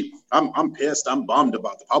succeed. I'm pissed. I'm bummed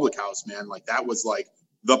about the Public House, man. That was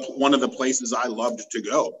one of the places I loved to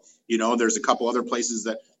go. There's a couple other places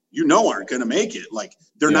that aren't going to make it.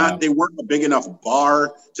 They weren't a big enough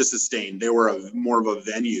bar to sustain. They were more of a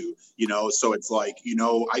venue, so it's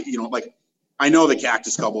I know the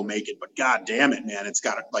Cactus Club will make it, but God damn it, man, it's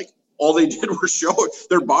got all they did was show it.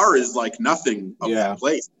 Their bar is nothing of that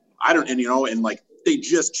place. And they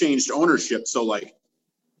just changed ownership. So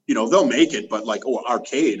they'll make it, but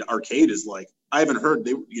Arcade is I haven't heard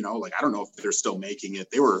they, I don't know if they're still making it.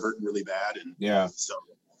 They were hurting really bad. And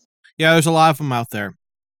there's a lot of them out there.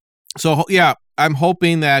 So I'm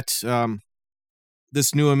hoping that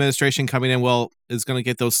this new administration coming in is going to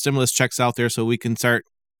get those stimulus checks out there so we can start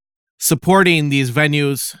supporting these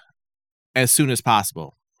venues as soon as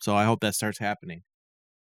possible. So I hope that starts happening.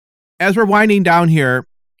 As we're winding down here,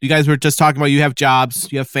 you guys were just talking about you have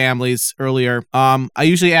jobs, you have families earlier. I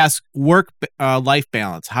usually ask work-life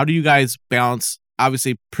balance. How do you guys balance,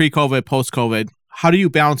 obviously pre-COVID, post-COVID? How do you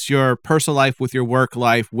balance your personal life with your work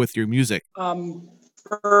life with your music?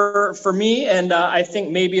 For me, and I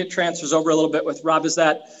think maybe it transfers over a little bit with Rob, is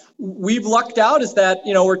that we've lucked out is that,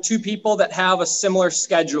 we're two people that have a similar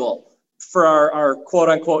schedule for our quote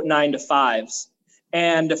unquote 9 to 5s.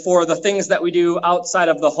 And for the things that we do outside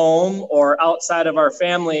of the home or outside of our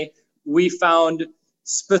family, we found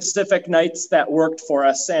specific nights that worked for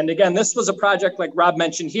us. And again, this was a project, like Rob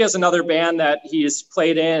mentioned, he has another band that he has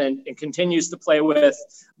played in and continues to play with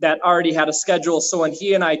that already had a schedule. So when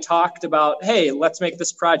he and I talked about, hey, let's make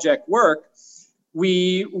this project work,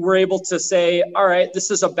 we were able to say, all right,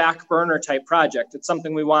 this is a back burner type project. It's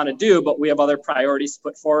something we want to do, but we have other priorities to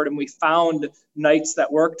put forward. And we found nights that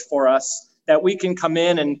worked for us that we can come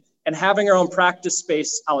in and having our own practice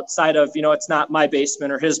space outside of, it's not my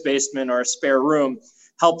basement or his basement or a spare room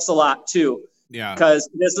helps a lot too. Yeah. Because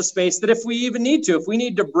there's a space that if we even need to, if we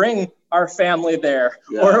need to bring our family there,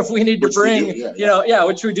 or if we need to bring,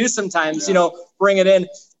 which we do sometimes, bring it in,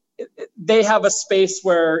 they have a space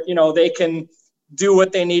where, they can do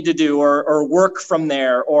what they need to do or work from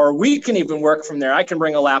there, or we can even work from there. I can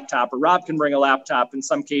bring a laptop or Rob can bring a laptop in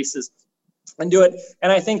some cases and do it.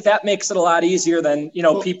 And I think that makes it a lot easier than,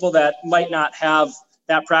 people that might not have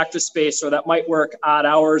that practice space or that might work odd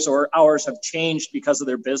hours or hours have changed because of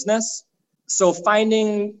their business. So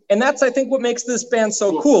and that's, I think, what makes this band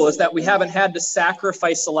so cool is that we haven't had to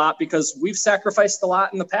sacrifice a lot because we've sacrificed a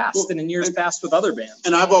lot in the past and in years past with other bands.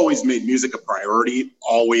 And I've always made music a priority,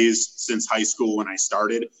 always since high school when I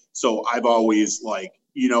started. So I've always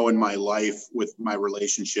in my life with my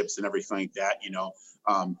relationships and everything like that,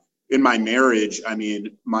 in my marriage,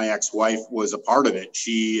 my ex-wife was a part of it.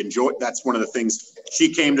 She enjoyed, that's one of the things,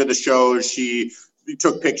 she came to the shows, she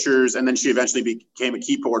took pictures, and then she eventually became a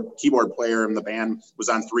keyboard player, and the band was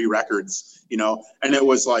on 3 records, and it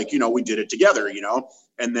was we did it together,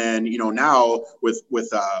 and then, now with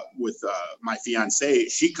my fiance,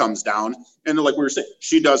 she comes down and like we were saying,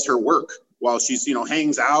 she does her work while she's,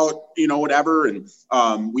 hangs out, whatever. And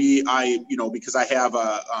because I have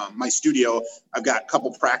my studio, I've got a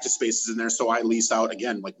couple practice spaces in there. So I lease out,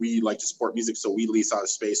 again, we like to support music. So we lease out a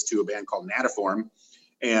space to a band called Natiform.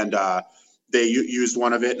 And they used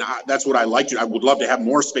one of it. And that's what I liked. I would love to have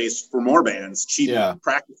more space for more bands, cheap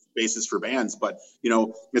practice spaces for bands. But,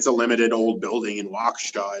 it's a limited old building in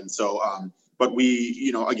Waukesha. And so, but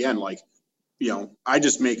we, again,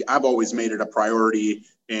 I've always made it a priority.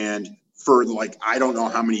 And for I don't know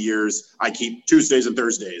how many years I keep Tuesdays and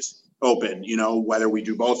Thursdays open, whether we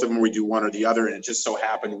do both of them or we do one or the other. And it just so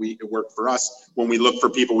happened it worked for us. When we look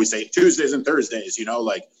for people, we say Tuesdays and Thursdays,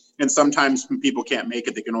 and sometimes when people can't make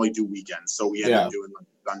it, they can only do weekends. So we end up doing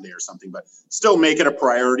Sunday or something, but still make it a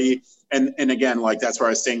priority. And again, that's where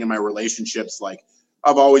I was saying in my relationships,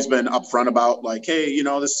 I've always been upfront about hey,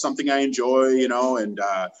 this is something I enjoy, and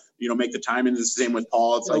make the time. And the same with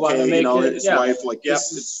Paul. It's his wife,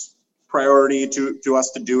 yes, it's priority to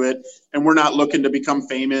us to do it. And we're not looking to become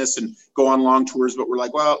famous and go on long tours, but we're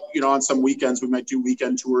on some weekends we might do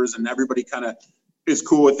weekend tours, and everybody kind of is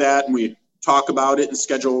cool with that. And we talk about it and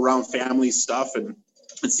schedule around family stuff. And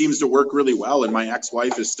it seems to work really well. And my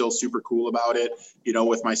ex-wife is still super cool about it,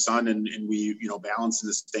 with my son, and we, balance, and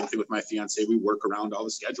the same thing with my fiance. We work around all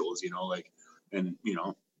the schedules,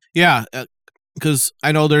 Yeah. Because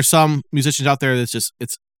I know there's some musicians out there that's just,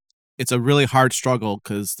 it's a really hard struggle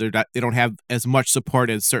because they don't have as much support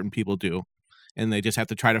as certain people do, and they just have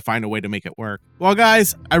to try to find a way to make it work. Well,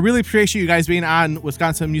 guys, I really appreciate you guys being on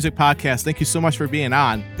Wisconsin Music Podcast. Thank you so much for being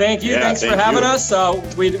on. Thank you. Thanks for having us.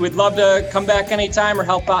 We'd love to come back anytime or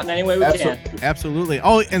help out in any way we can. Absolutely.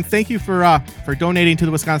 Oh, and thank you for donating to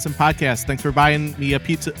the Wisconsin Podcast. Thanks for buying me a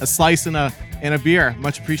pizza, a slice, and a beer.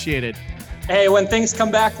 Much appreciated. Hey, when things come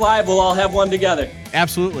back live, we'll all have one together.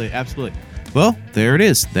 Absolutely. Well, there it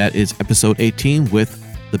is. That is episode 18 with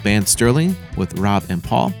the band Sterling with Rob and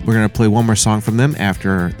Paul. We're going to play one more song from them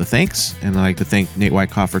after the thanks. And I'd like to thank Nate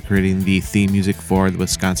Wyckoff for creating the theme music for the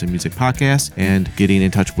Wisconsin Music Podcast and getting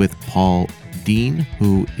in touch with Paul Dean,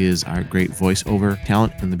 who is our great voiceover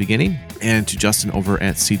talent in the beginning, and to Justin over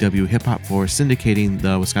at CW Hip Hop for syndicating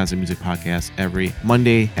the Wisconsin Music Podcast every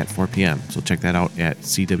Monday at 4 p.m. So check that out at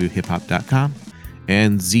cwhiphop.com.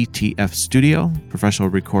 And ZTF Studio, professional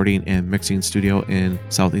recording and mixing studio in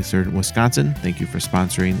southeastern Wisconsin. Thank you for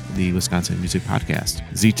sponsoring the Wisconsin Music Podcast.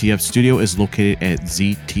 ZTF Studio is located at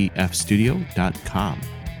ztfstudio.com.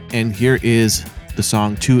 And here is the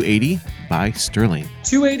song 280 by Sterling.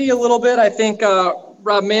 280 a little bit. I think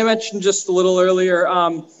Rob may have mentioned just a little earlier.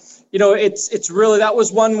 it's really, that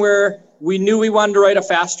was one where we knew we wanted to write a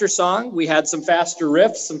faster song. We had some faster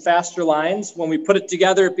riffs, some faster lines. When we put it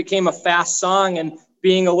together, it became a fast song, and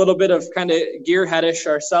being a little bit of kind of gearheadish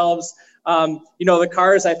ourselves, the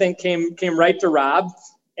Cars, I think, came right to Rob,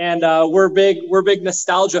 and we're big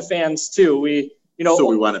nostalgia fans too. So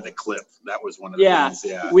we wanted the clip. That was one of the things.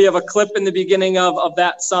 Yeah. We have a clip in the beginning of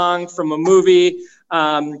that song from a movie.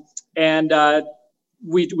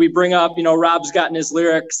 We bring up, Rob's got in his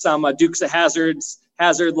lyrics some Dukes of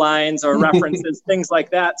Hazzard lines or references, things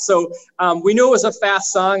like that. So we knew it was a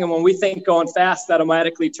fast song. And when we think going fast, that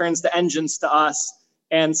automatically turns the engines to us.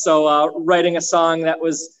 And so writing a song that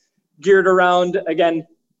was geared around, again,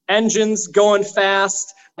 engines going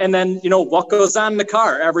fast. And then, what goes on in the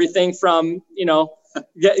car, everything from,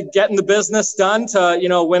 getting the business done to,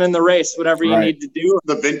 winning the race, whatever you need to do.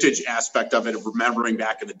 The vintage aspect of it, of remembering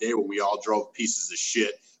back in the day when we all drove pieces of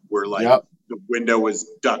shit where the window was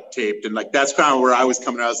duct taped. And that's kind of where I was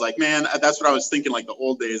coming. I was like, man, that's what I was thinking. Like the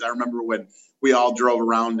old days. I remember when we all drove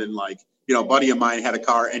around and a buddy of mine had a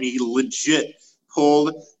car and he legit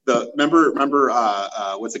pulled remember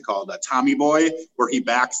what's it called? Tommy Boy, where he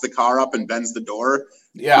backs the car up and bends the door.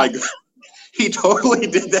 Yeah. He totally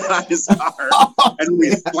did that on his car, and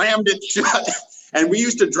we slammed it shut. And we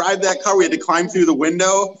used to drive that car. We had to climb through the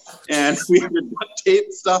window, and we had to duct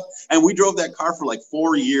tape stuff. And we drove that car for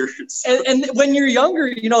 4 years. And when you're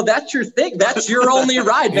younger, that's your thing. That's your only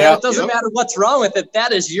ride, man. It doesn't matter what's wrong with it.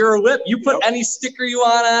 That is your whip. You put any sticker you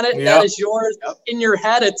want on it. That is yours. In your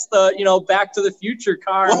head, it's the Back to the Future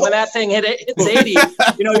car. And when that thing hits 80,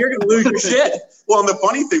 you're gonna lose your shit. Well, and the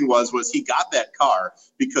funny thing was he got that car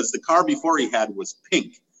because the car before he had was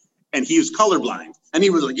pink. And he was colorblind. And he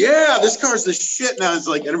was like, yeah, this car's the shit. And I was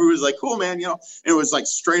like, and everybody was like, cool, man. And it was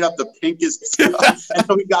straight up the pinkest stuff. And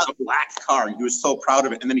so he got a black car and he was so proud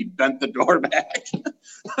of it. And then he bent the door back.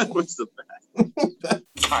 That was the best.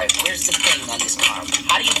 All right, where's the thing on this car?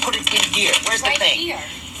 How do you put it in gear? Where's the thing? Here.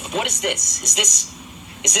 What is this? Is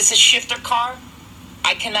this a shifter car?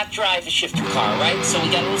 I cannot drive a shifter car, right? So we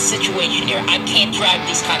got a little situation here. I can't drive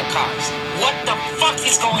these kind of cars. What the fuck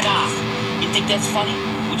is going on? You think that's funny?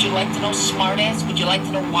 Would you like to know, smartass? Would you like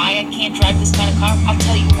to know why I can't drive this kind of car? I'll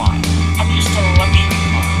tell you why. I'm used to luxury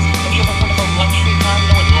cars. Have you ever heard of a luxury car? You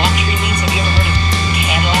know what luxury means? Have you ever heard of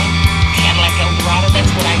Cadillac? Cadillac Eldorado?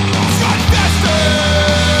 That's what I